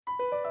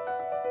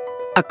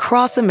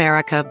Across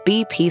America,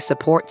 BP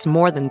supports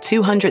more than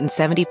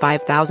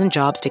 275,000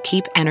 jobs to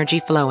keep energy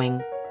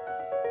flowing.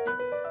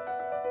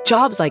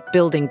 Jobs like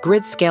building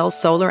grid-scale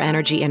solar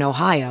energy in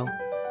Ohio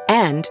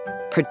and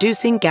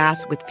producing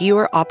gas with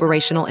fewer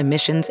operational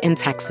emissions in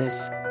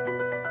Texas.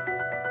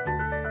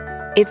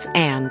 It's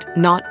and,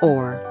 not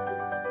or.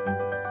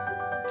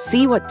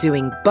 See what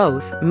doing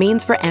both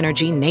means for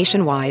energy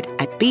nationwide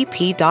at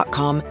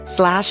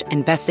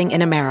bp.com/investing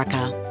in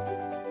America.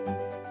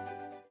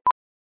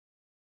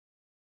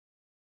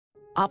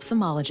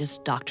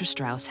 Ophthalmologist Dr.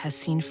 Strauss has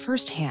seen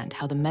firsthand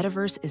how the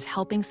metaverse is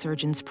helping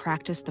surgeons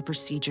practice the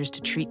procedures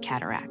to treat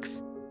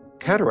cataracts.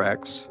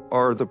 Cataracts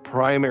are the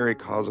primary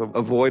cause of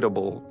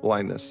avoidable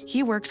blindness.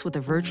 He works with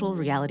a virtual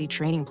reality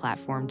training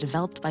platform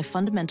developed by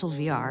Fundamental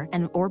VR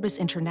and Orbis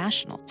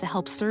International to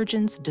help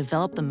surgeons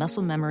develop the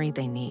muscle memory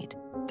they need.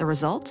 The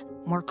result?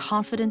 More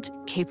confident,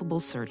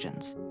 capable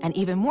surgeons. And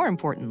even more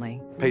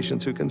importantly,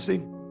 Patients who can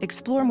see.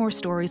 explore more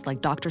stories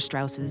like Dr.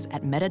 Strauss's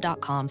at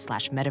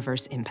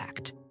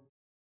meta.com/metaverseimpact.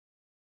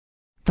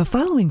 The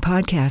following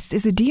podcast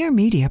is a Dear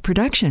Media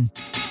production.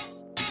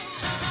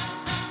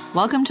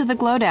 Welcome to The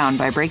Glowdown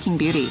by Breaking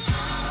Beauty.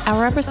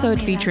 Our episode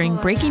featuring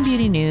Breaking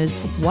Beauty news,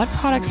 what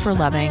products we're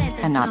loving,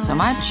 And not so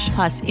much.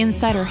 plus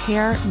insider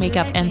hair,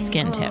 makeup, and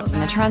skin tips.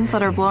 And the trends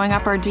that are blowing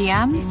up our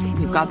DMs,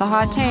 we've got the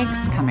hot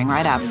takes coming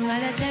right up.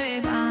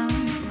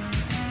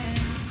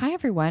 Hi,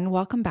 everyone.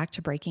 Welcome back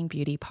to Breaking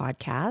Beauty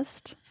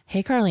Podcast.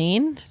 Hey,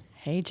 Carlene.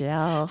 Hey,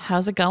 Jill.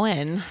 How's it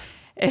going?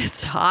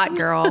 It's hot,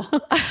 girl.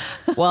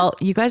 Well,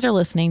 you guys are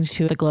listening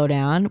to The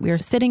Glowdown. We are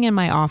sitting in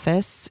my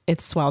office.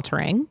 It's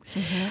sweltering.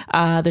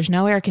 There's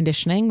no air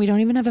conditioning. We don't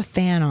even have a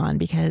fan on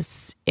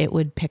because it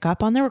would pick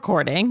up on the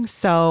recording.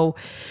 So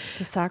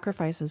The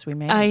sacrifices we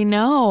made. I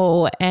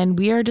know. And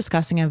we are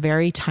discussing a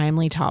very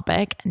timely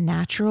topic,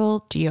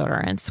 natural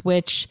deodorants,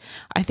 which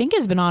I think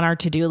has been on our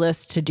to-do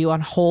list to do a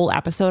whole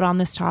episode on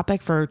this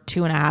topic for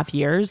 2.5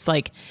 years,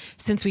 like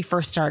since we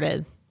first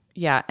started.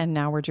 Yeah, and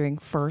now we're doing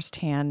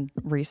firsthand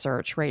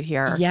research right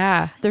here.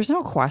 Yeah. There's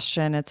no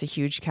question it's a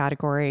huge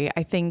category.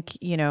 I think,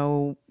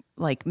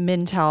 like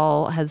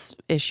Mintel has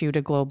issued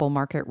a global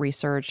market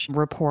research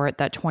report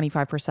that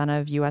 25%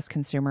 of US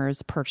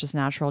consumers purchase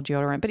natural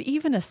deodorant. But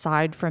even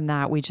aside from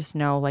that, we just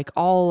know like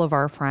all of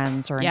our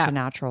friends are into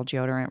natural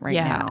deodorant right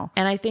now.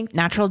 And I think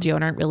natural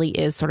deodorant really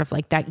is sort of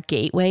like that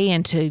gateway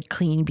into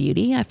clean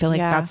beauty. I feel like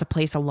that's a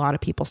place a lot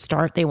of people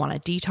start. They want to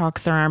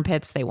detox their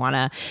armpits. They want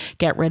to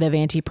get rid of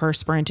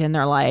antiperspirant in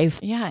their life.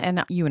 Yeah.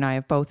 And you and I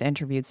have both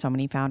interviewed so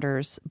many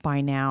founders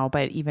by now,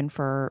 but even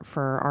for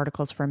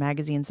articles for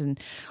magazines and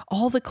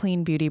all the clean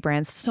beauty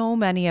brands, so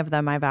many of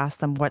them, I've asked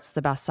them, what's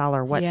the best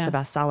seller? What's the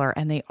best seller?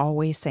 And they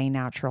always say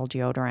natural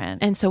deodorant.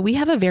 And so we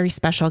have a very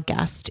special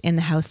guest in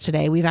the house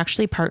today. We've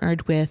actually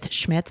partnered with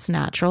Schmidt's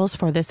Naturals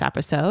for this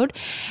episode.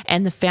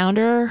 And the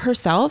founder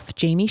herself,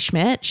 Jamie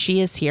Schmidt,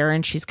 she is here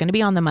and she's going to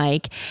be on the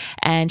mic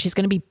and she's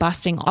going to be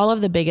busting all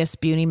of the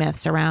biggest beauty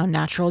myths around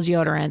natural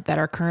deodorant that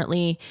are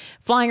currently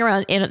flying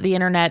around in the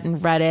internet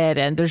and Reddit.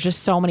 And there's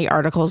just so many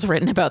articles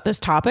written about this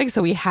topic.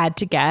 So we had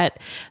to get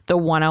the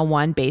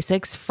 101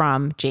 basics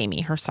from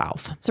Jamie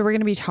herself. So we're going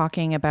to be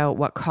talking about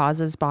what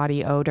causes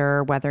body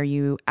odor, whether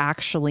you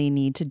actually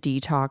need to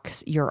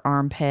detox your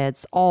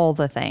armpits, all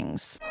the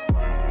things.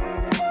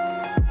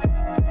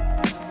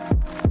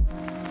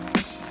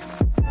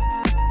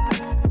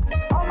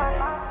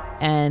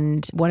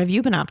 And what have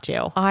you been up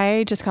to?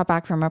 I just got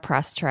back from a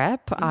press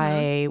trip.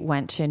 I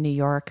went to New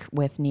York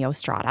with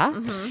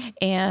Neostrata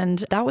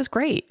and that was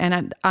great.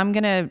 And I'm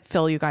going to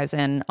fill you guys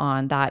in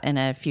on that in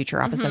a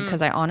future episode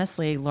because I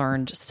honestly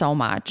learned so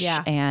much.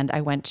 Yeah. And I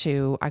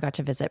got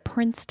to visit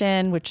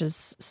Princeton, which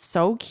is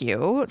so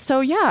cute. So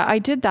yeah, I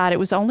did that. It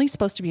was only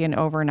supposed to be an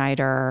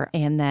overnighter.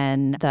 And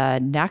then the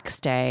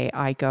next day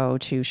I go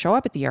to show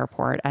up at the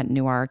airport at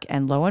Newark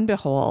and lo and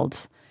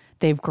behold,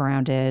 they've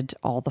grounded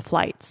all the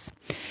flights.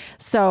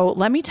 So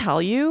let me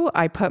tell you,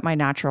 I put my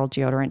natural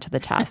deodorant to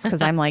the test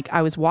because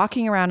I was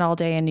walking around all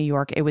day in New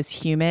York. It was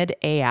humid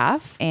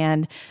AF.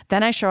 And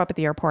then I show up at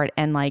the airport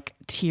and like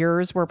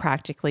tears were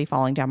practically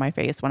falling down my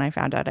face when I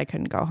found out I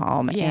couldn't go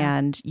home. Yeah.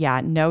 And yeah,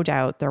 no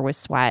doubt there was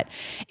sweat.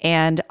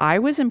 And I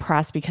was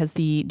impressed because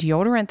the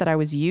deodorant that I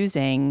was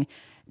using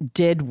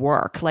did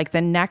work. Like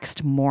the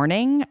next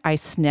morning, I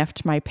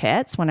sniffed my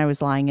pits when I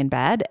was lying in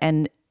bed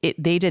and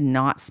they did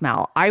not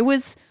smell. I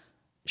was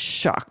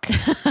shook.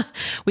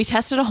 We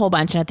tested a whole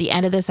bunch. And at the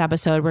end of this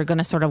episode, we're going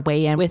to sort of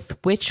weigh in with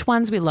which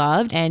ones we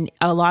loved. And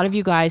a lot of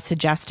you guys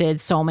suggested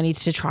so many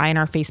to try in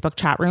our Facebook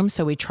chat room.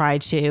 So we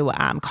tried to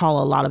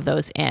call a lot of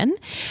those in.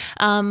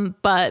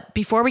 But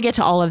before we get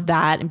to all of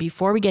that and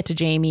before we get to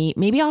Jamie,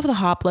 maybe off the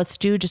hop, let's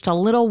do just a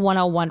little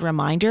 101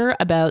 reminder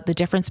about the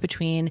difference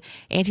between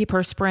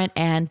antiperspirant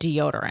and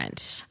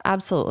deodorant.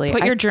 Absolutely.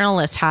 Put your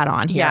journalist hat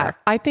on here. Yeah,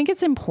 I think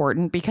it's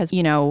important because,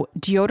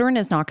 deodorant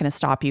is not going to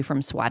stop you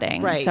from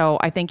sweating. Right. So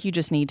I think you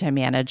just need to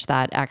manage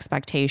that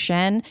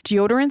expectation.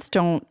 Deodorants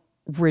don't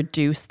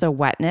reduce the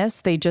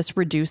wetness. They just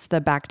reduce the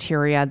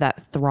bacteria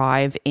that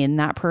thrive in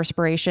that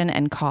perspiration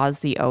and cause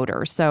the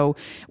odor. So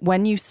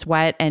when you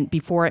sweat and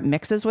before it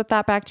mixes with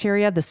that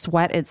bacteria, the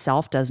sweat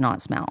itself does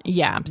not smell.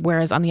 Yeah.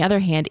 Whereas on the other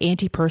hand,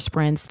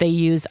 antiperspirants, they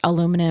use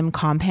aluminum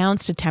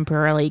compounds to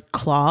temporarily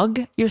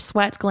clog your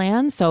sweat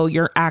glands. So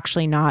you're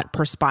actually not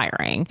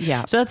perspiring.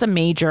 Yeah. So that's a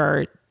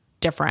major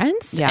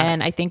difference. Yeah.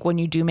 And I think when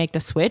you do make the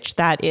switch,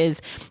 that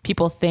is,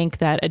 people think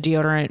that a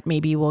deodorant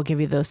maybe will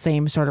give you those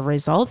same sort of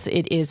results.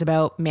 It is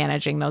about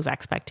managing those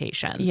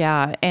expectations.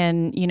 Yeah.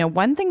 And,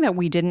 one thing that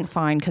we didn't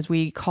find, because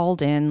we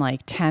called in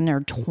like 10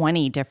 or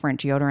 20 different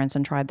deodorants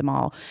and tried them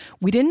all,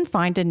 we didn't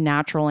find a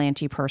natural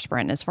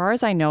antiperspirant. As far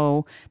as I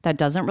know, that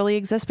doesn't really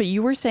exist. But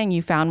you were saying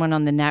you found one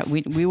on the net.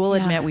 We will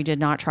admit we did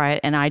not try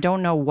it. And I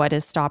don't know what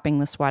is stopping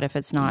the sweat if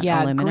it's not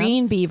aluminum.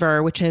 Green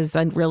Beaver, which is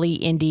a really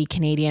indie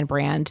Canadian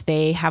brand,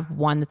 they have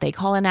one that they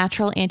call a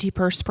natural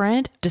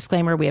antiperspirant.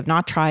 Disclaimer, we have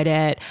not tried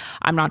it.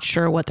 I'm not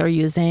sure what they're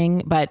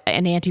using, but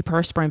an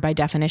antiperspirant by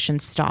definition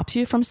stops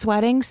you from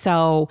sweating.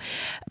 So,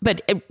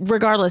 but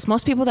regardless,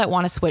 most people that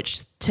want to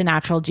switch to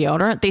natural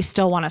deodorant, they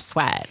still want to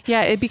sweat.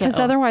 Yeah, because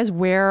otherwise,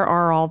 where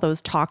are all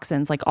those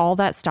toxins? Like all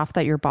that stuff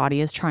that your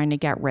body is trying to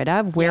get rid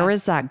of, where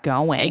is that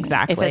going?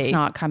 Exactly. If it's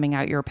not coming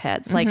out your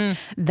pits. Like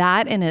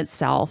that in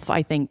itself,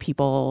 I think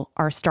people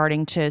are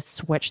starting to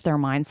switch their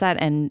mindset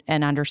and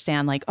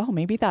understand like, oh,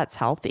 maybe that's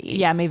healthy.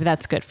 Yeah, maybe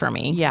that's good for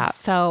me. Yeah.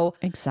 So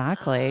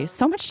exactly.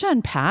 So much to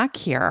unpack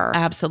here.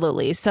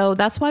 Absolutely. So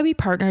that's why we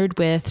partnered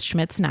with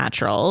Schmidt's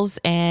Naturals,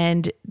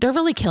 and they're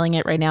really killing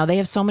it right now. They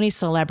have so many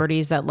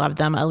celebrities that love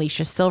them.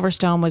 Alicia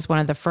Silverstone was one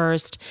of the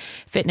first,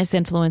 fitness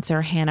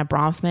influencer Hannah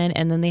Bronfman,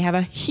 and then they have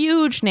a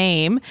huge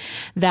name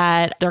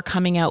that they're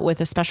coming out with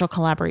a special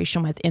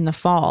collaboration with in the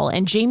fall.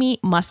 And Jamie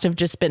must have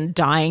just been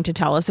dying to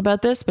tell us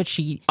about this, but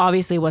she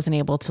obviously wasn't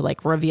able to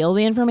like reveal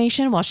the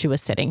information while she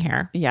was sitting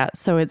here. Yeah.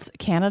 So it's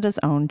Canada's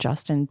own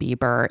Justin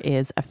Bieber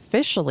is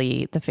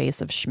officially the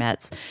face of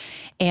Schmidt's.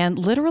 And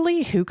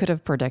literally, who could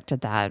have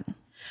predicted that?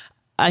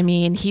 I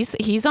mean,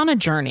 he's on a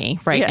journey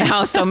right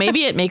now, so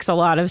maybe it makes a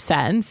lot of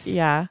sense.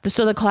 Yeah.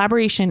 So the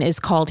collaboration is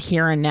called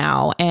Here and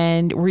Now.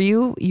 And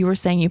you were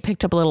saying you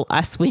picked up a little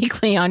Us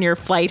Weekly on your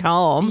flight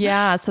home.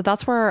 Yeah, so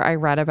that's where I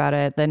read about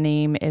it. The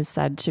name is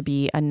said to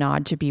be a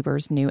nod to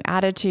Bieber's new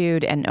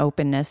attitude and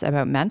openness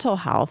about mental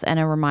health and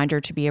a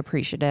reminder to be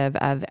appreciative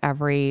of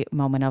every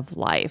moment of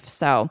life.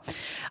 So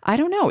I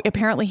don't know.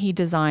 Apparently he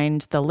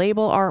designed the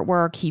label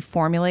artwork. He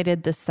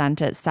formulated the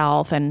scent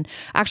itself. And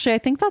actually, I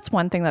think that's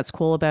one thing that's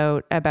cool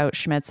about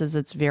Schmidt's is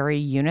it's very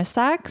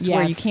unisex,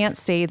 where you can't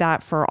say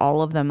that for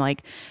all of them.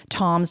 Like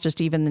Tom's, just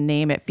even the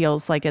name, it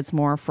feels like it's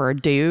more for a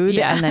dude.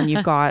 Yeah. And then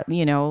you've got,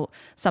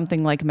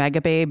 something like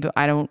Mega Babe.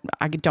 I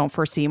don't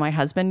foresee my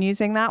husband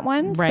using that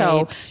one. Right.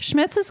 So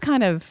Schmidt's is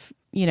kind of,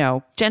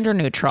 gender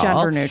neutral.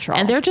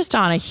 And they're just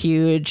on a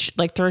huge,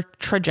 like their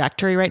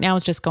trajectory right now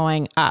is just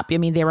going up. I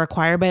mean, they were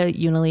acquired by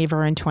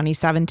Unilever in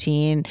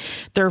 2017.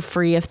 They're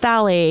free of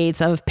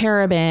phthalates, of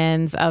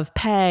parabens, of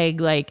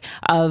PEG,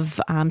 of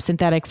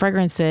synthetic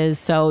fragrances.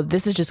 So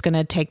this is just going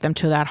to take them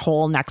to that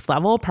whole next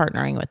level,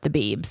 partnering with the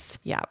Biebs.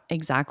 Yeah,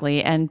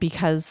 exactly. And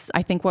because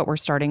I think what we're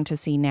starting to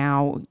see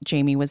now,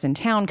 Jamie was in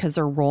town because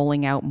they're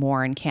rolling out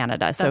more in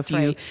Canada. So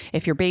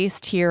if you're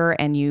based here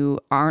and you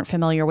aren't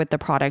familiar with the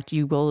product,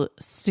 you will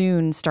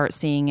soon start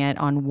seeing it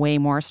on way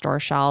more store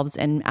shelves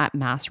and at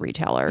mass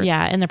retailers.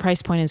 Yeah. And the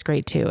price point is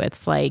great too.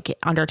 It's like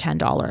under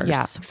 $10.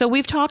 Yeah. So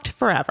we've talked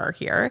forever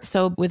here.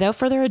 So without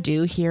further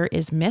ado, here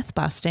is Myth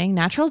Busting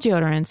Natural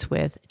Deodorants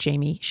with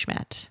Jamie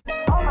Schmidt.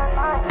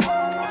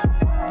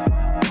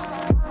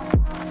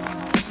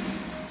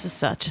 This is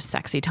such a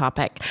sexy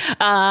topic.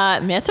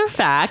 Myth or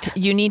fact,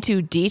 you need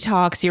to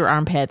detox your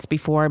armpits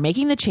before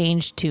making the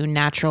change to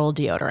natural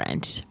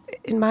deodorant.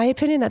 In my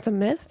opinion, that's a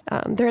myth.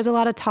 There is a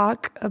lot of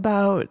talk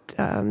about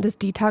this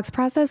detox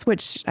process,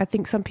 which I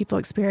think some people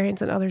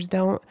experience and others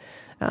don't.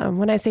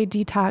 When I say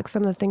detox,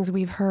 some of the things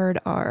we've heard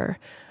are,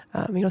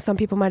 some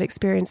people might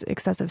experience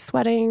excessive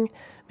sweating,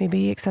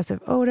 maybe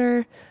excessive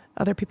odor.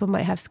 Other people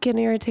might have skin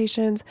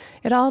irritations.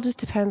 It all just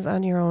depends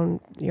on your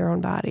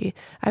own body.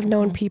 I've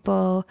known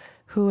people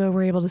who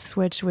were able to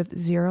switch with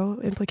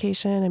zero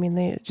implication. I mean,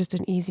 they just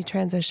an easy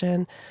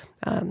transition.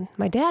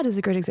 My dad is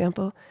a great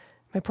example.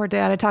 My poor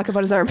dad, I talk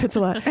about his armpits a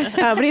lot,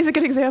 but he's a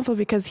good example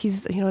because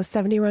he's, a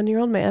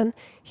 71-year-old man.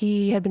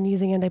 He had been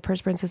using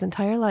antiperspirants his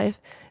entire life.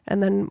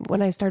 And then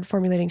when I started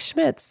formulating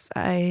Schmidt's,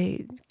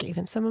 I gave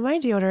him some of my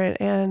deodorant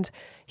and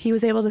he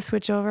was able to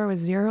switch over with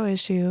zero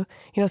issue.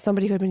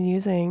 Somebody who had been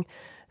using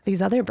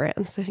these other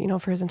brands,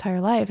 for his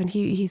entire life. And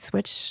he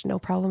switched no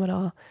problem at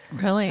all.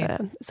 Really?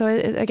 So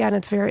again,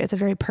 it's a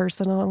very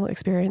personal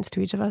experience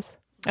to each of us.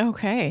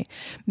 Okay.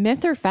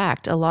 Myth or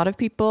fact, a lot of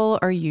people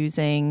are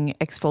using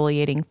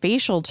exfoliating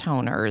facial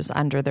toners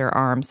under their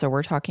arms. So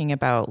we're talking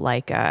about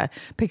like a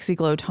Pixie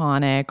Glow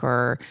Tonic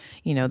or,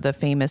 the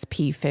famous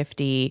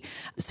P50.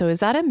 So is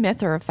that a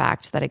myth or a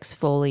fact that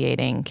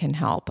exfoliating can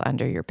help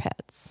under your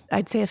pits?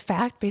 I'd say a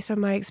fact based on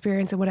my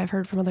experience and what I've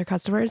heard from other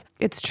customers.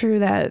 It's true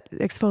that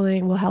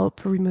exfoliating will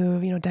help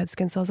remove, dead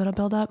skin cells that'll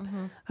build up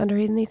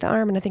underneath the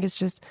arm. And I think it's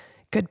just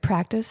good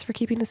practice for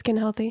keeping the skin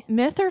healthy.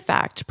 Myth or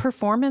fact,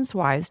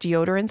 performance-wise,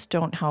 deodorants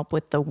don't help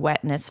with the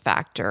wetness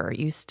factor.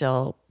 You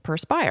still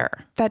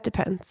perspire. That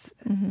depends.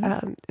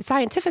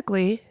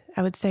 Scientifically,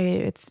 I would say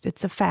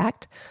it's a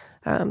fact.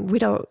 We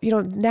don't,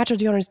 natural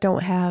deodorants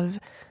don't have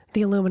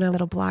the aluminum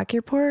that'll block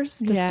your pores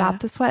to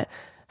stop the sweat.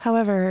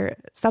 However,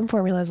 some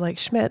formulas like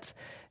Schmidt's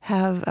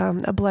have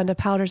a blend of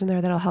powders in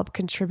there that'll help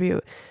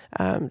contribute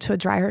to a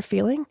drier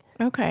feeling.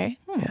 Okay.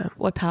 Yeah.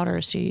 What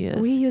powders do you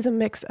use? We use a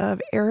mix of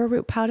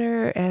arrowroot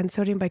powder and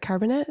sodium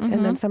bicarbonate,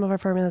 and then some of our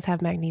formulas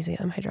have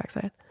magnesium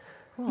hydroxide.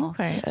 Cool.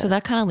 Okay. So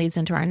that kind of leads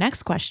into our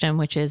next question,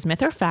 which is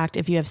myth or fact,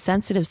 if you have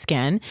sensitive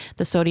skin,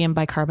 the sodium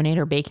bicarbonate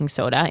or baking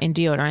soda in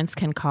deodorants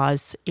can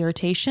cause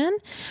irritation.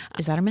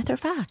 Is that a myth or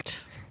fact?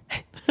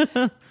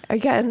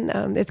 Again,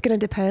 it's going to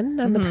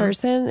depend on the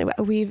person.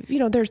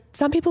 There's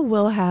some people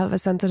will have a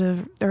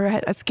sensitive or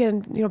a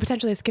skin,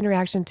 potentially a skin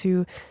reaction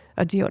to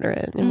a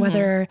deodorant, and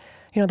whether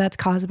that's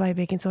caused by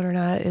baking soda or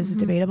not is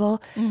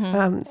debatable.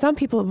 Some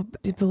people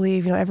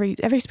believe every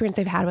experience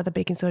they've had with a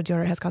baking soda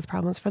deodorant has caused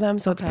problems for them,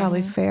 so it's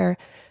probably fair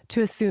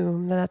to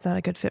assume that that's not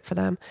a good fit for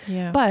them.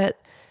 Yeah. But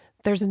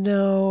there's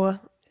no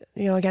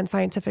again,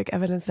 scientific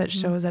evidence that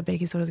shows that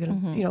baking soda is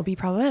going to, be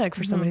problematic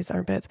for somebody's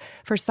armpits.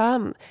 For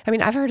some,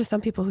 I've heard of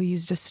some people who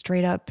use just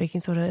straight up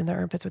baking soda in their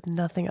armpits with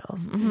nothing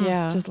else.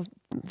 Yeah.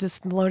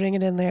 Just loading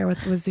it in there with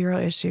zero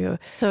issue.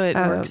 So it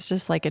works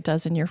just like it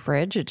does in your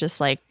fridge. It just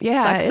sucks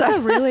it's up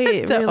a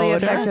really odor.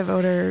 Effective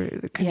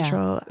odor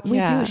control.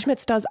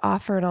 Schmidt's does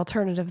offer an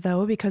alternative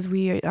though, because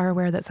we are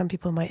aware that some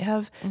people might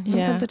have some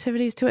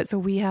sensitivities to it. So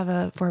we have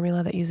a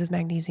formula that uses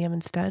magnesium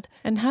instead.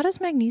 And how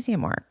does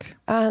magnesium work?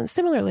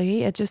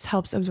 Similarly, it just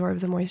helps absorb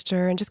the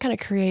moisture and just kind of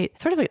create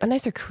sort of a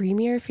nicer,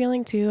 creamier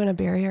feeling too, and a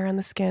barrier on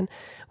the skin.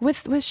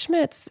 With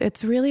Schmidt's,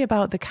 it's really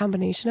about the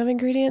combination of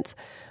ingredients.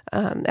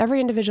 Every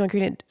individual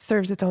ingredient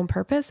serves its own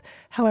purpose.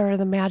 However,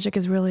 the magic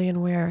is really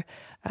in where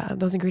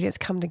those ingredients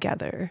come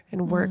together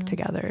and work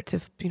together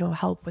to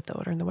help with the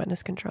odor and the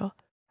wetness control.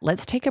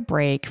 Let's take a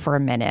break for a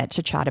minute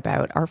to chat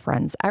about our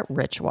friends at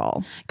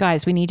Ritual.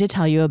 Guys, we need to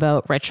tell you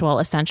about Ritual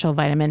Essential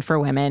Vitamin for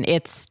Women.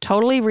 It's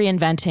totally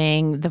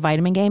reinventing the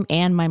vitamin game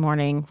and my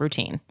morning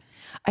routine.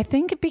 I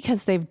think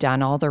because they've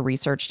done all the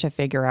research to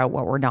figure out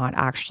what we're not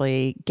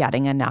actually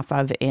getting enough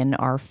of in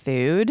our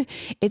food,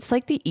 it's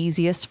like the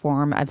easiest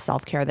form of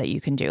self-care that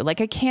you can do. Like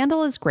a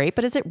candle is great,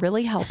 but is it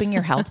really helping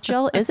your health,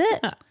 Jill? Is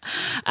it?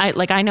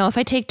 I know if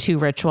I take 2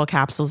 Ritual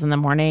capsules in the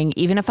morning,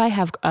 even if I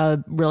have a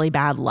really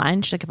bad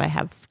lunch, like if I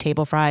have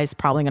table fries,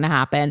 probably going to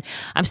happen,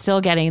 I'm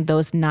still getting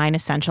those 9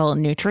 essential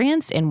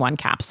nutrients in one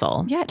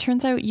capsule. Yeah, it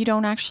turns out you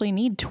don't actually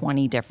need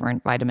 20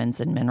 different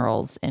vitamins and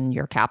minerals in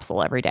your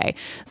capsule every day.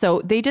 So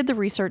they did the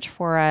research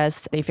for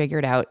us. They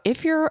figured out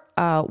if you're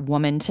a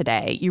woman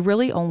today, you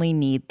really only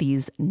need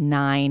these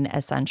 9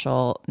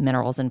 essential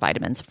minerals and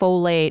vitamins: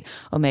 folate,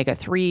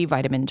 omega-3,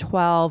 vitamin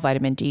 12,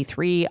 vitamin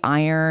D3,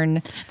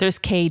 iron. There's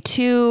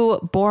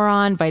K2,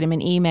 boron,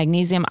 vitamin E,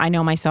 magnesium. I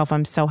know myself,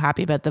 I'm so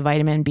happy about the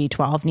vitamin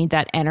B12, need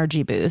that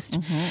energy boost.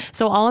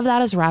 So all of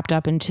that is wrapped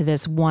up into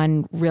this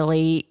one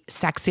really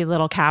sexy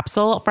little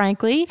capsule,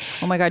 frankly.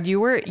 Oh my God, you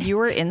were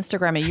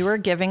Instagramming, you were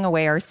giving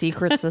away our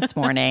secrets this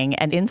morning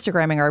and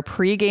Instagramming our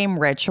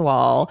pregame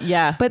Ritual.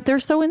 Yeah. But they're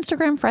so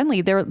Instagram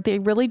friendly. They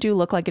really do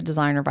look like a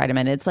designer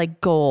vitamin. It's like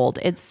gold.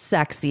 It's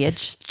sexy.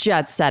 It's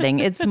jet setting.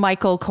 It's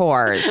Michael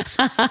Kors.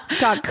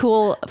 It's got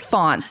cool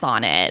fonts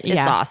on it. It's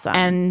awesome.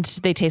 And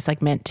they taste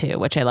like mint too,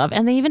 which I love.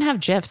 And they even have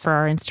GIFs for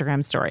our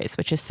Instagram stories,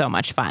 which is so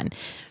much fun.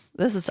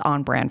 This is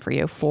on brand for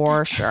you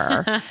for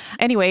sure.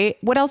 Anyway,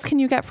 what else can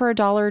you get for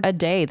 $1 a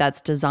day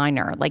that's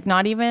designer? Like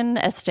not even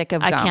a stick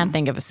of gum. I can't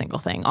think of a single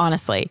thing,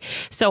 honestly.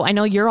 So I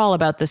know you're all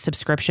about the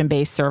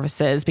subscription-based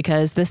services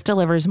because this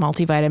delivers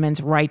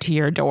multivitamins right to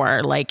your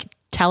door. Like,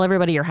 tell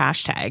everybody your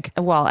hashtag.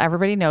 Well,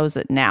 everybody knows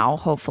it now,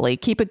 hopefully.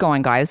 Keep it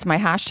going, guys. My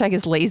hashtag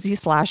is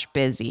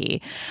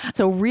lazy/busy.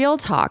 So real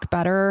talk,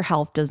 better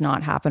health does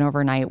not happen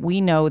overnight.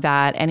 We know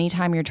that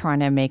anytime you're trying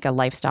to make a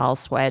lifestyle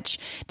switch,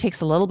 it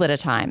takes a little bit of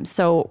time.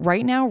 So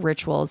right now,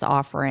 Ritual is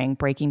offering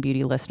Breaking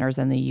Beauty listeners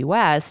in the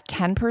US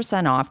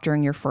 10% off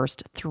during your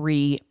first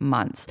 3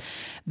 months.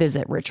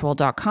 Visit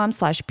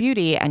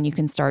ritual.com/beauty and you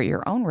can start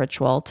your own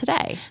ritual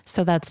today.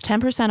 So that's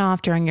 10%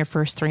 off during your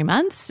first 3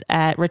 months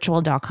at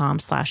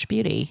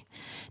ritual.com/beauty.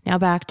 Now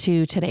back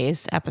to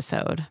today's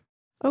episode.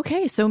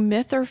 Okay, so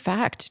myth or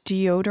fact,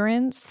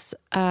 deodorants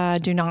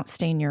do not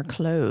stain your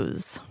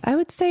clothes. I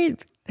would say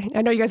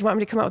I know you guys want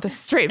me to come out with a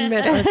straight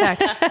myth or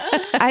fact.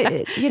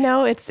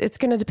 It's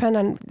going to depend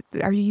on,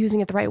 are you using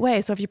it the right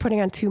way? So if you're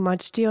putting on too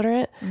much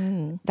deodorant,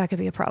 that could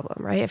be a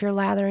problem, right? If you're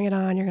lathering it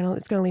on,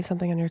 it's going to leave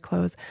something on your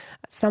clothes.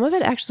 Some of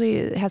it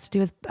actually has to do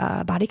with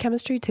body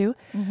chemistry too.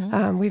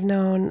 We've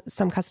known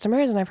some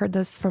customers, and I've heard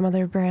this from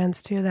other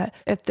brands too, that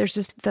if there's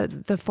just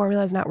the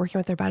formula is not working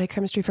with their body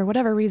chemistry for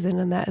whatever reason,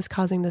 and that is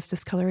causing this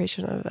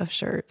discoloration of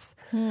shirts.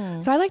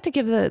 So I like to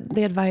give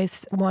the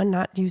advice, one,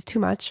 not use too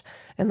much,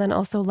 and then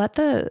also let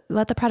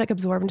the product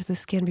absorb into the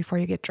skin before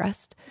you get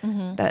dressed.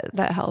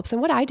 That helps.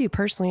 And what I do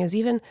personally is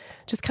even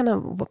just kind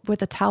of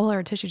with a towel or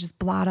a tissue, just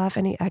blot off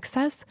any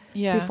excess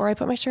before I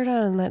put my shirt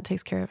on, and that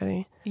takes care of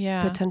any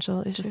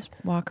potential issues. Just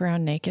walk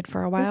around naked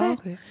for a while.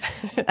 Exactly.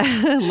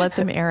 Let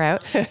them air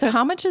out. So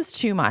how much is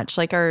too much?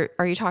 Like, are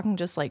you talking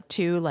just like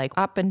two, like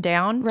up and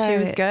down? Right.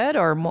 2 is good,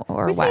 or more,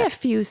 or we what?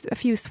 say a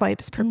few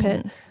swipes per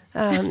pit.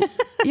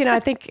 I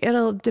think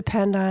it'll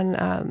depend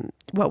on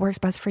what works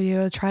best for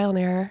you, trial and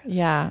error.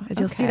 Yeah.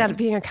 You'll see that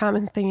being a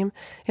common theme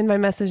in my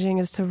messaging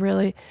is to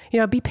really,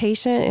 be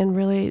patient and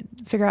really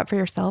figure out for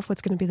yourself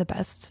what's going to be the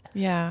best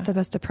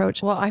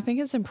approach. Well, I think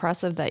it's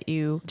impressive that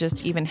you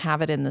just even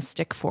have it in the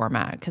stick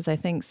format, because I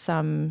think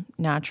some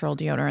natural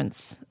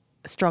deodorants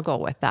struggle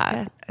with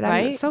that,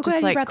 right? I'm so glad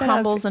just you brought that up.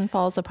 Crumbles and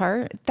falls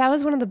apart. That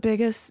was one of the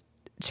biggest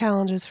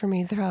challenges for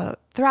me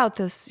throughout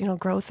this,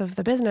 growth of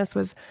the business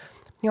was,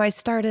 I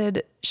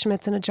started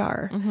Schmidt's in a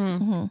jar.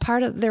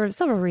 There were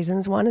several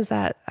reasons. One is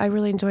that I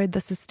really enjoyed the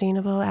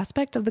sustainable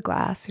aspect of the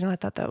glass. I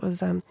thought that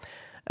was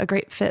a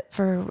great fit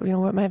for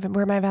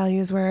where my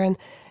values were,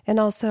 and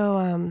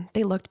also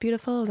they looked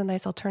beautiful. It was a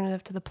nice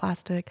alternative to the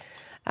plastic.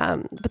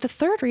 But the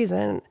third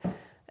reason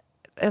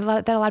that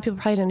a lot of people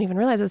probably didn't even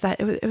realize is that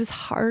it was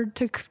hard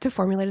to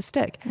formulate a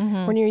stick.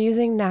 When you're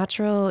using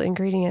natural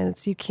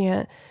ingredients, you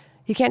can't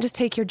just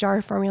take your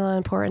jar formula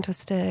and pour it into a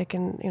stick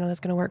and, it's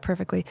going to work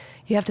perfectly.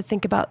 You have to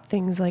think about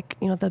things like,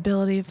 the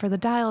ability for the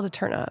dial to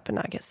turn up and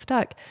not get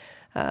stuck.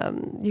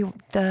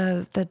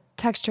 The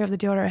texture of the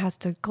deodorant has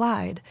to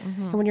glide.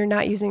 And when you're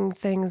not using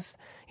things,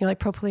 like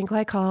propylene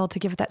glycol to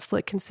give it that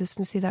slick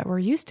consistency that we're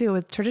used to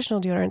with traditional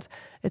deodorants,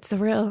 it's a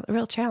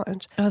real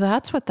challenge. Oh,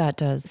 that's what that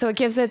does. So it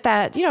gives it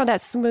that,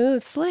 that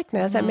smooth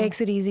slickness that makes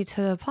it easy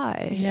to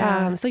apply.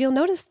 Yeah. So you'll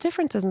notice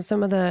differences in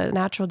some of the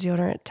natural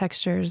deodorant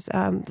textures.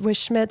 With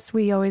Schmidt's,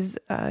 we always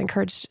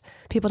encourage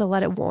people to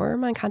let it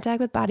warm on contact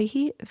with body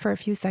heat for a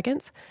few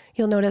seconds.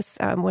 You'll notice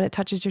when it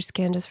touches your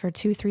skin just for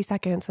 2-3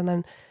 seconds, and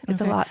then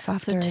it's a lot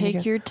softer. So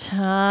take your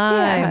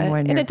time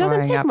when you're and it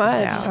doesn't take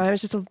much down. time.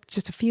 It's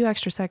just a few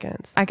extra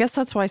seconds. I guess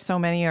that's why so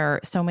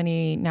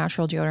many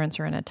natural deodorants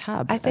are in a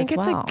tub. I think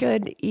it's a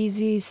good,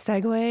 easy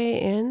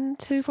segue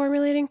into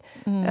formulating.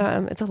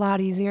 It's a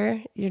lot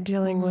easier. You're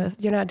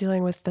not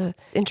dealing with the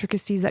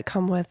intricacies that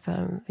come with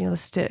the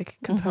stick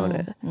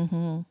component.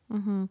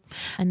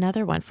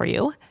 Another one for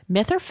you.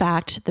 Myth or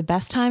fact, the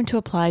best time to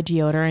apply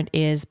deodorant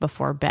is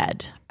before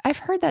bed. I've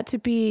heard that to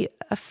be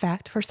a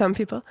fact for some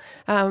people,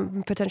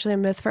 potentially a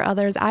myth for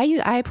others.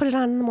 I put it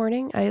on in the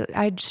morning.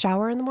 I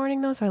shower in the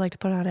morning though, so I like to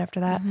put it on after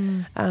that.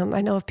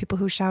 I know of people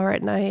who shower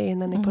at night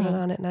and then they put it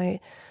on at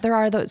night. There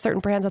are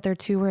certain brands out there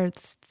too where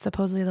it's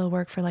supposedly they'll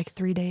work for like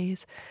 3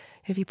 days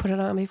if you put it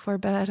on before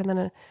bed, and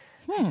then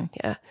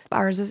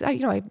ours is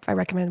I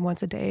recommend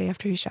once a day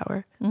after you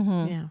shower.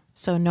 Yeah.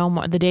 So no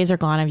more. The days are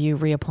gone of you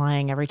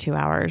reapplying every 2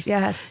 hours.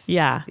 Yes.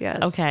 Yeah.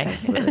 Yes. Okay.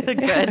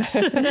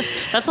 Good.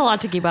 That's a lot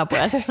to keep up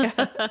with.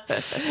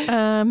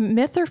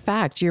 Myth or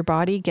fact, your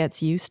body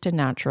gets used to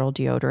natural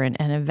deodorant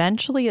and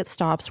eventually it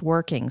stops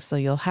working, so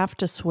you'll have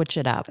to switch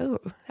it up. Ooh,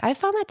 I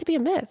found that to be a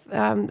myth.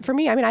 For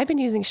me, I've been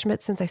using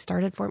Schmidt's since I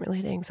started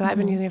formulating, so I've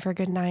been using it for a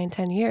good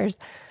 9-10 years.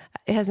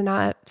 It has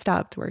not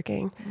stopped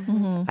working.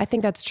 I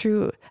think that's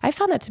true. I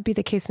found that to be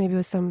the case maybe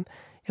with some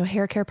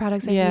hair care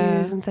products I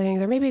use and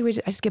things, or maybe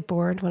I just get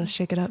bored, want to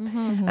shake it up.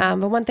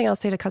 But one thing I'll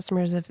say to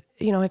customers, if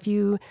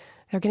you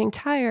are getting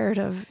tired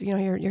of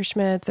your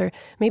Schmidt's, or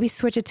maybe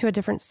switch it to a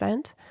different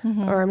scent,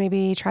 or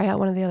maybe try out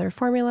one of the other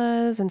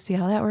formulas and see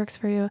how that works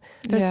for you.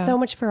 There's so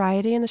much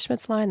variety in the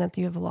Schmidt's line that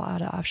you have a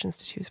lot of options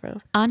to choose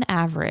from. On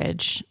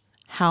average,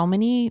 how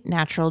many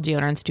natural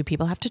deodorants do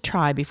people have to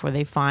try before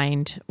they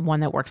find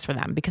one that works for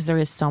them? Because there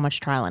is so much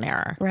trial and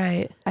error.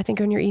 Right. I think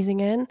when you're easing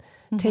in,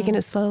 taking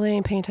it slowly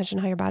and paying attention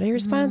to how your body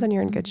responds, then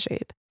you're in good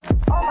shape.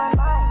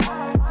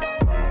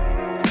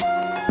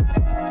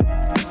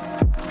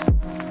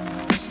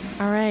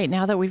 All right,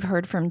 now that we've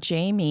heard from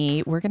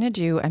Jamie, we're going to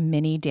do a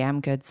mini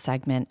damn good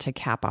segment to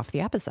cap off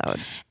the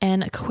episode.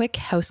 And a quick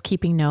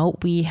housekeeping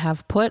note, we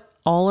have put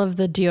all of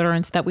the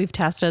deodorants that we've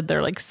tested,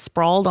 they're like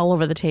sprawled all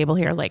over the table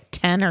here, like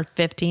 10 or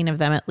 15 of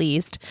them at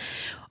least.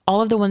 All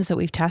of the ones that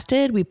we've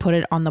tested, we put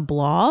it on the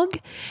blog.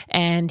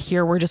 And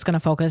here we're just going to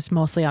focus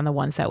mostly on the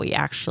ones that we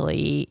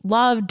actually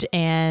loved.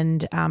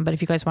 And but if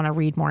you guys want to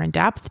read more in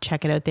depth,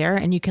 check it out there.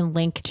 And you can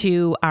link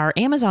to our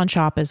Amazon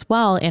shop as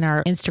well in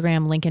our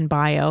Instagram link in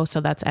bio.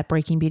 So that's at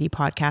Breaking Beauty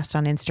Podcast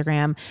on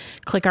Instagram.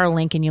 Click our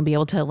link and you'll be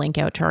able to link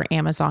out to our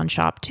Amazon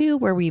shop too,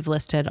 where we've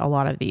listed a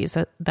lot of these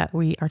that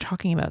we are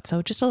talking about.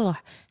 So just a little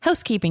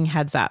housekeeping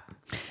heads up.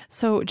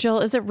 So, Jill,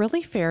 is it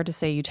really fair to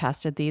say you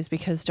tested these?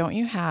 Because don't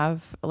you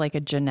have like a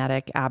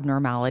genetic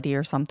abnormality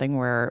or something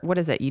where, what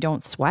is it? You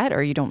don't sweat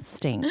or you don't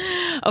stink?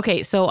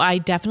 Okay, so I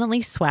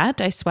definitely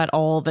sweat. I sweat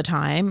all the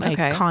time.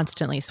 Okay. I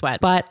constantly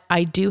sweat. But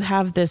I do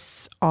have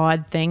this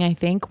odd thing, I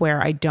think,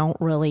 where I don't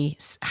really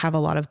have a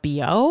lot of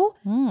BO.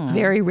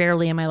 Very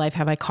rarely in my life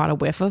have I caught a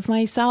whiff of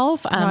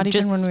myself. Not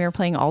even when we were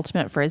playing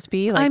Ultimate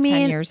Frisbee like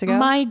 10 years ago?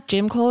 My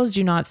gym clothes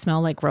do not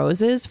smell like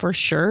roses for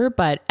sure.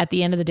 But at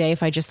the end of the day,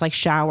 if I just like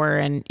shower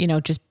and,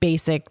 just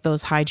basic,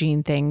 those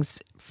hygiene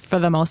things, for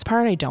the most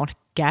part, I don't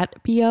get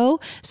BO.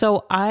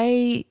 So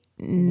I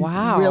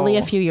really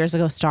a few years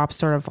ago stopped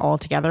sort of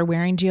altogether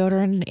wearing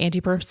deodorant and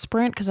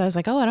antiperspirant because I was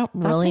like, I don't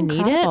really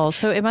need it.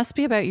 So it must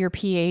be about your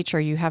pH, or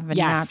you have a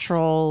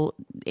natural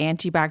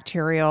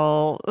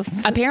antibacterial.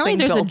 Apparently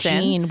there's a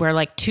gene where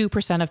like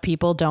 2% of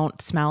people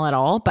don't smell at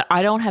all, but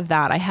I don't have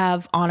that. I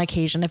have on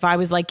occasion, if I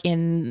was like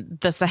in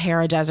the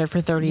Sahara Desert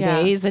for 30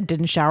 days and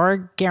didn't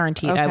shower,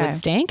 guaranteed I would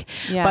stink.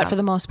 But for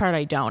the most part,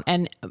 I don't.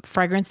 And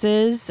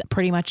fragrances,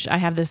 pretty much I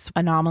have this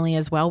anomaly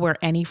as well where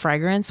any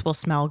fragrance will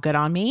smell good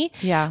on me.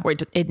 Where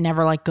it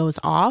never like goes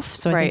off.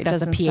 So I think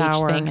that's a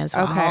pH thing as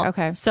well.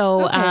 Okay.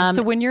 So,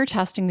 so when you're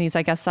testing these,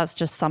 I guess that's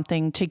just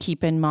something to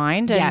keep in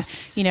mind. And,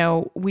 yes.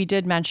 We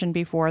did mention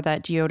before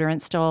that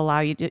deodorants still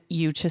allow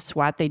you to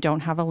sweat. They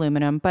don't have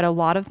aluminum, but a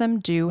lot of them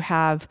do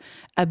have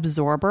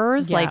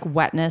absorbers, like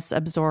wetness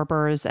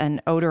absorbers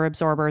and odor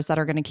absorbers that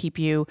are going to keep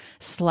you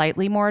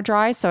slightly more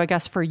dry. So I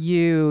guess for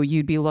you,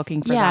 you'd be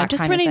looking for that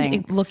just kind of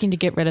thing. Looking to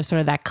get rid of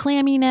sort of that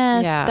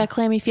clamminess, that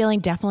clammy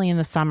feeling. Definitely in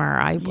the summer,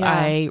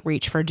 I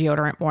reach for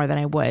deodorant more than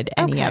I would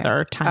any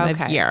other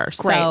time of year.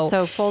 Great.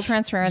 So full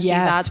transparency.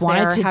 Yes,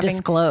 wanted to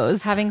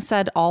disclose. Having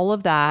said all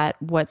of that,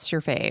 what's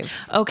your fave?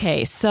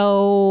 Okay,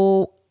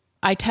 so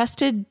I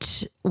tested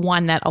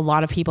one that a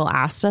lot of people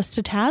asked us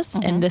to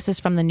test, and this is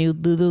from the new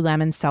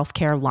Lululemon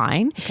self-care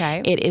line.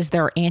 Okay. It is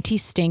their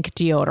anti-stink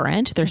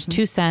deodorant. There's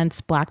 2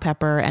 scents, black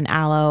pepper and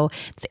aloe.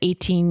 It's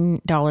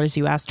 $18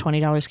 US,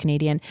 $20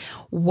 Canadian.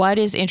 What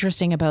is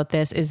interesting about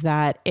this is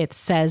that it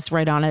says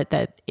right on it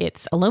that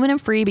it's aluminum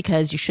free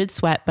because you should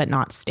sweat but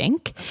not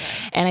stink.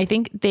 And I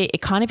think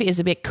it kind of is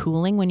a bit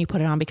cooling when you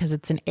put it on because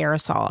it's an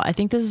aerosol. I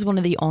think this is one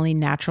of the only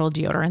natural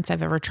deodorants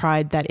I've ever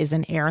tried that is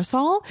an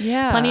aerosol.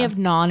 Yeah. Plenty of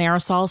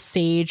non-aerosol,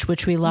 Sage,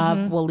 which we love,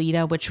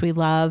 Walita, which we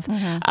love.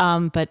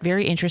 But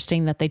very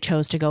interesting that they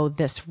chose to go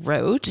this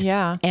route.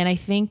 Yeah. And I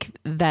think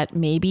that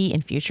maybe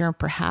in future,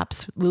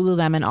 perhaps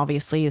Lululemon,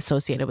 obviously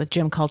associated with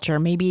gym culture,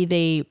 maybe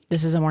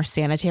this is a more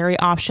sanitary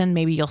option.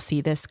 Maybe you'll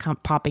see this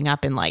popping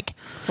up in like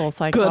Soul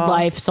Cycle, Good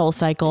Life, Soul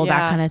Cycle,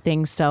 that kind of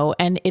thing. So,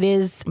 and it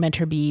is meant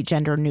to be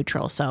gender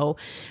neutral. So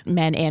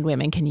men and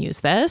women can use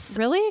this.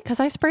 Really? Because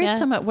I sprayed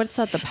some, what's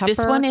that, the pepper? This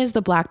one is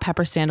the black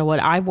pepper sandalwood.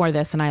 I wore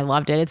this and I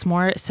loved it. It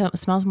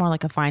smells more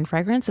like a fine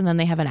fragrance. And then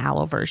they have an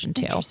aloe version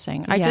too.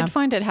 Interesting. I did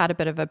find it had a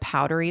bit of a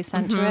powdery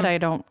scent to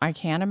it. I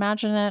can't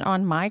imagine it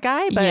on my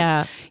guy,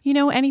 but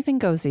anything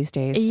goes these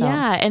days. So.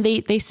 Yeah. And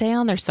they say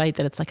on their site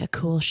that it's like a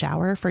cool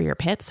shower for your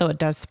pits. So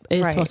it is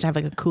supposed to have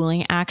like a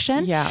cooling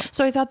action. Yeah.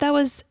 So I thought that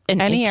was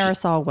any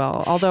aerosol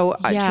will. Although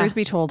truth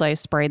be told, I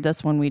sprayed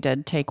this when we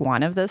did take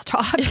one of this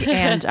talk.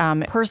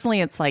 And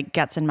personally, it's like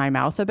gets in my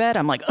mouth a bit.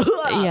 I'm like,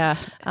 ugh. Yeah.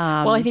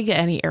 Well, I think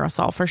any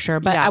aerosol for sure.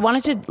 But I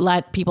wanted to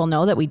let people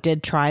know that we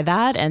did try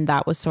that. And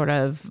that was sort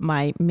of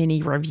my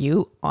mini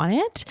review on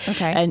it.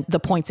 Okay. And the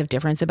points of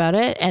difference about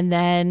it. And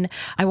then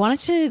I wanted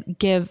to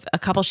give a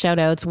couple shout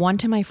outs. One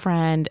to my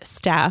friend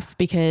Steph,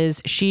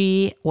 because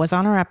she was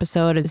on our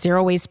episode of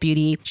Zero Waste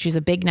Beauty. She's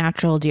a big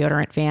natural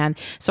deodorant fan.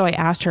 So I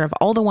asked her of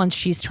all the ones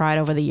she's tried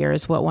over the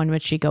years, what one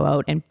would she go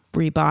out and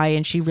rebuy,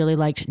 and she really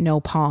liked No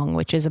Pong,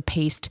 which is a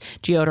paste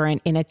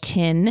deodorant in a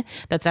tin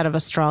that's out of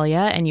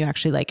Australia, and you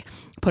actually like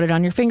put it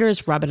on your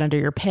fingers, rub it under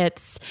your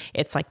pits.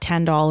 It's like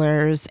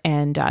 $10,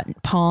 and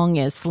Pong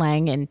is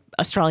slang in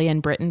Australia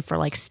and Britain for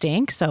like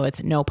stink, so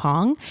it's No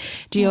Pong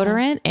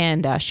deodorant.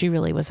 And she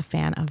really was a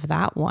fan of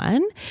that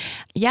one.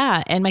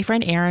 Yeah. And my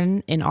friend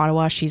Erin in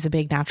Ottawa, she's a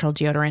big natural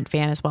deodorant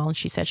fan as well, and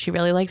she said she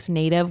really likes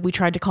Native. We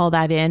tried to call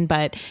that in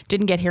but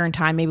didn't get here in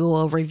time. Maybe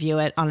we'll review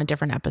it on a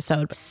different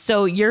episode.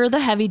 So you're the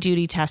heavy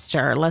duty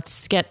tester.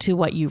 Let's get to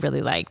what you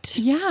really liked.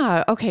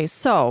 Yeah. Okay.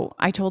 So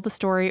I told the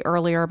story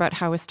earlier about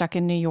how I was stuck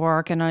in New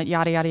York and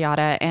yada, yada,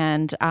 yada.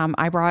 And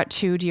I brought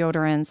 2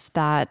 deodorants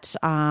that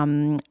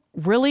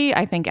really,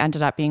 I think,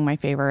 ended up being my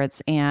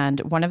favorites. And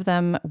one of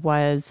them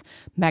was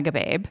Mega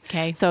Babe.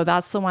 Okay. So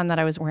that's the one that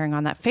I was wearing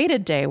on that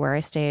fated day where I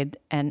stayed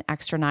an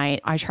extra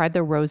night. I tried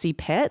the Rosy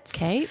Pits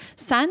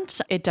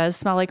scent. It does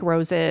smell like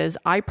roses.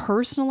 I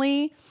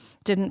personally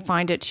didn't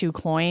find it too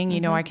cloying.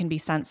 You know, I can be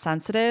scent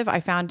sensitive. I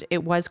found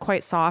it was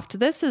quite soft.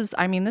 This is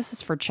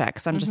for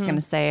chicks. I'm just going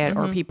to say it,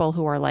 or people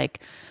who are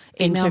like,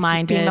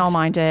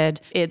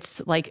 female-minded.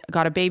 It's like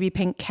got a baby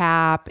pink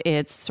cap.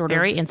 It's sort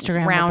very of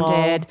Instagrammable.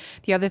 rounded.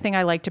 The other thing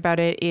I liked about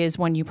it is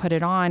when you put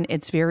it on,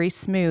 it's very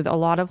smooth. A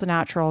lot of the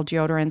natural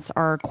deodorants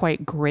are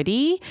quite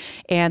gritty,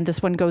 and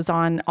this one goes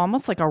on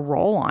almost like a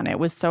roll on. It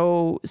was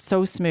so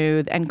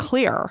smooth and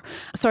clear.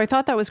 So I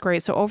thought that was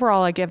great. So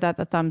overall, I give that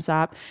the thumbs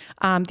up.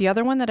 The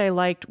other one that I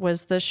liked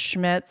was the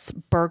Schmidt's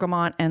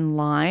Bergamot and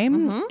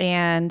Lime.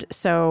 And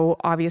so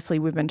obviously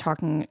we've been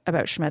talking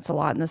about Schmidt's a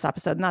lot in this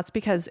episode, and that's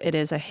because it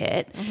is a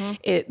hit.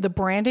 The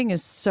branding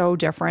is so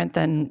different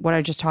than what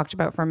I just talked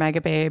about for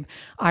Mega Babe.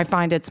 I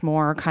find it's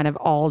more kind of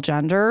all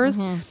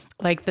genders.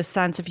 Like the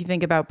sense, if you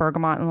think about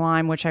Bergamot and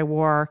Lime, which I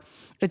wore,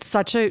 it's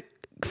such a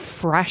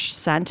fresh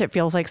scent. It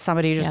feels like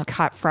somebody just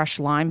cut fresh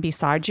lime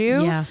beside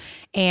you. Yeah.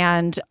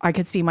 And I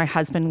could see my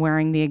husband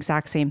wearing the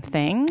exact same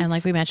thing. And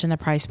like we mentioned, the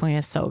price point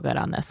is so good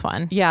on this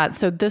one. Yeah.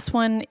 So this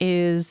one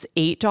is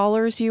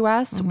 $8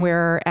 US,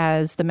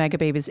 whereas the Mega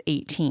Babe is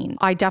 $18.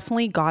 I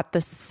definitely got the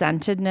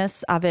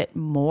scentedness of it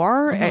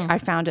more. I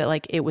found it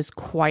like it was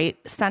quite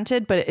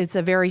scented, but it's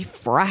a very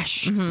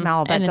fresh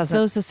smell. That and it's doesn't...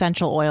 those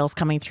essential oils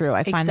coming through.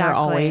 I find they're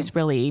always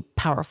really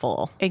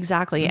powerful.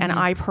 Exactly. And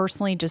I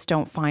personally just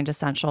don't find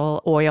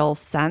essential oil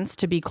scents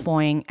to be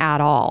cloying at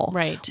all.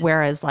 Right.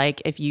 Whereas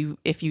like if you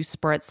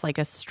spritz like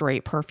a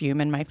straight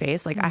perfume in my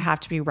face, like I have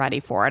to be ready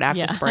for it. I have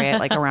to spray it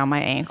like around my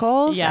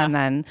ankles. And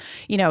then,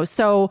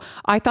 so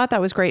I thought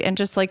that was great. And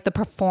just like the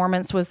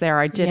performance was there.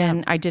 I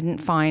didn't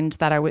find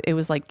that it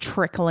was like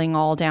trickling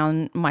all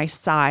down my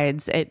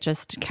sides. It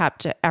just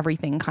kept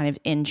everything kind of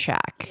in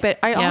check. But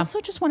I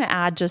also just want to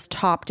add just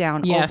top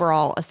down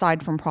overall,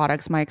 aside from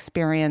products, my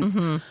experience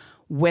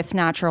with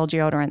natural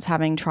deodorants,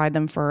 having tried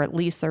them for at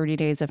least 30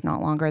 days, if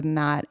not longer than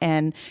that.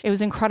 And it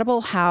was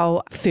incredible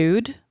how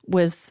food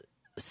was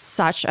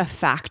such a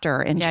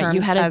factor in terms of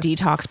you had a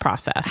detox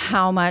process.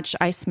 How much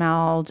I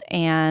smelled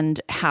and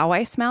how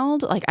I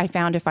smelled. Like I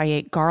found if I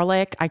ate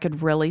garlic, I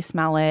could really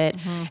smell it.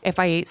 If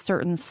I ate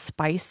certain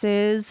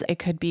spices, it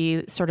could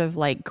be sort of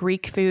like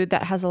Greek food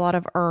that has a lot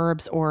of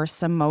herbs or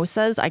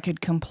samosas. I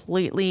could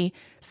completely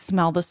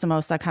smell the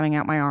samosa coming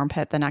out my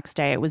armpit the next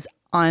day. It was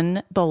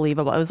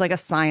unbelievable. It was like a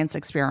science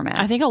experiment.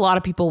 I think a lot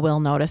of people will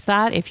notice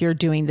that if you're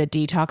doing the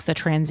detox, the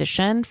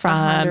transition from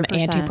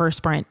 100%.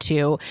 antiperspirant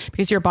to,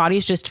 because your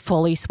body's just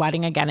fully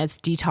sweating again. It's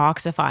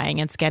detoxifying.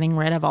 It's getting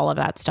rid of all of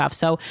that stuff.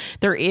 So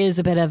there is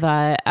a bit of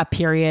a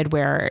period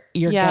where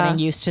you're getting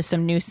used to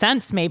some new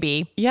scents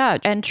maybe. Yeah.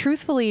 And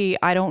truthfully,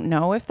 I don't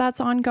know if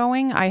that's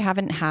ongoing. I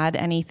haven't had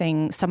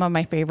anything, some of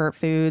my favorite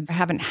foods, I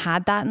haven't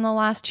had that in the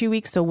last 2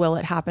 weeks. So will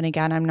it happen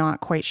again? I'm not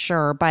quite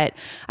sure, but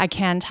I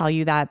can tell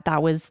you that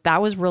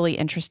was really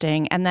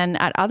interesting. And then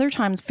at other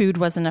times, food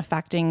wasn't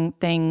affecting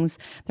things.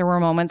 There were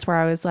moments where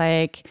I was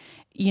like,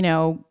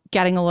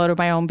 getting a load of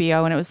my own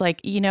BO, and it was like,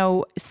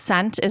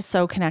 scent is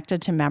so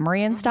connected to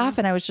memory and stuff.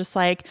 And I was just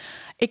like,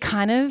 it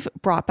kind of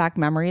brought back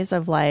memories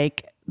of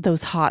like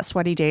those hot,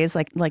 sweaty days,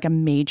 like a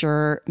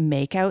major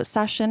makeout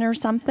session or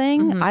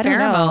something. I don't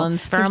know.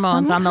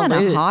 Pheromones on the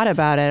loose. Hot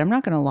about it. I'm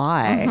not going to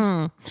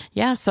lie.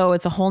 Yeah. So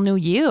it's a whole new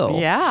you.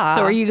 Yeah.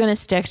 So are you going to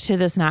stick to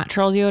this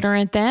natural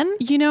deodorant then?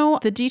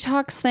 The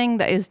detox thing,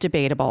 that is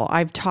debatable.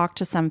 I've talked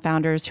to some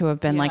founders who have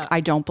been like, I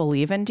don't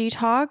believe in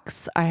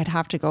detox. I'd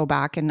have to go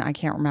back, and I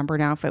can't remember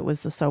now if it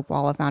was the Soap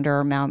Walla founder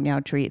or Meow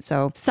Treat.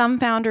 So some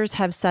founders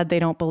have said they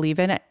don't believe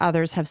in it.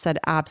 Others have said,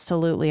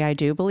 absolutely, I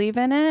do believe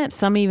in it.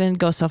 Some even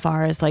go so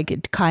far as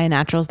like Kaya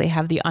Naturals, they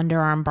have the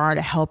underarm bar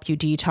to help you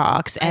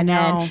detox. And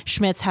then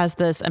Schmidt's has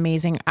this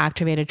amazing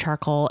activated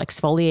charcoal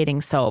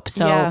exfoliating soap.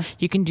 So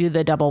you can do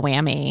the double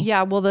whammy.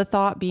 Yeah. Well, the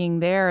thought being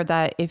there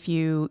that if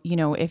you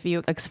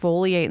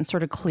exfoliate and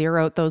sort of clear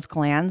out those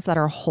glands that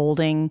are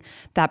holding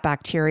that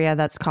bacteria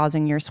that's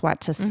causing your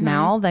sweat to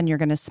smell, then you're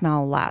going to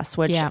smell less,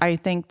 which I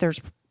think there's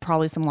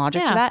probably some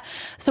logic to that.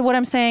 So what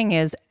I'm saying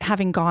is,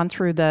 having gone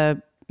through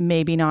the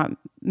maybe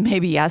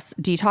yes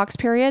detox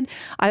period,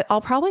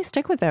 I'll probably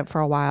stick with it for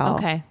a while.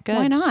 Okay, good.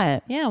 Why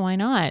not? Yeah, why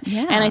not?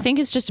 Yeah. And I think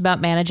it's just about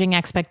managing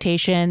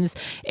expectations.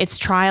 It's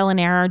trial and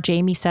error.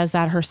 Jamie says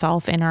that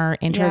herself in our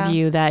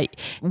interview, that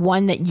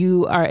one that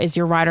you are is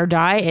your ride or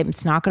die.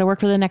 It's not going to work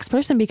for the next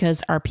person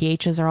because our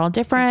pHs are all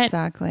different.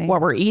 Exactly.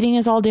 What we're eating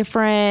is all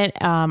different.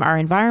 Our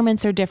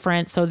environments are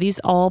different. So these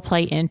all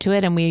play into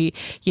it. And we,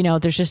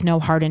 there's just no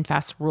hard and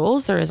fast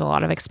rules. There is a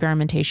lot of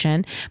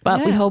experimentation,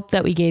 but we hope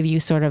that we gave you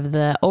sort of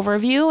the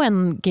overview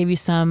and gave you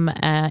some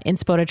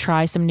inspo to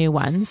try some new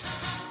ones.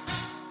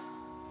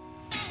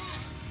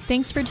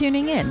 Thanks for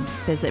tuning in.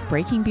 Visit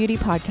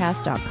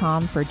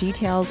breakingbeautypodcast.com for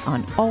details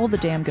on all the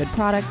damn good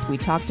products we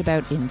talked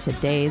about in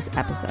today's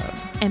episode.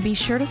 And be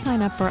sure to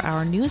sign up for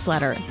our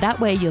newsletter. That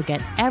way you'll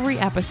get every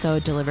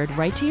episode delivered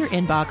right to your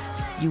inbox.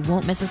 You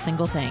won't miss a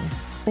single thing.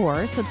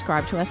 Or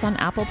subscribe to us on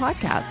Apple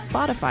Podcasts,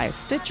 Spotify,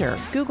 Stitcher,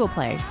 Google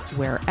Play,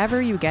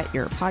 wherever you get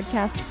your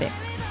podcast fix.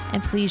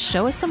 And please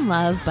show us some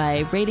love by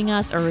rating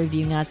us or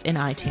reviewing us in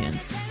iTunes.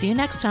 See you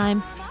next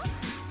time.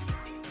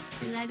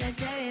 You like that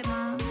cherry bomb.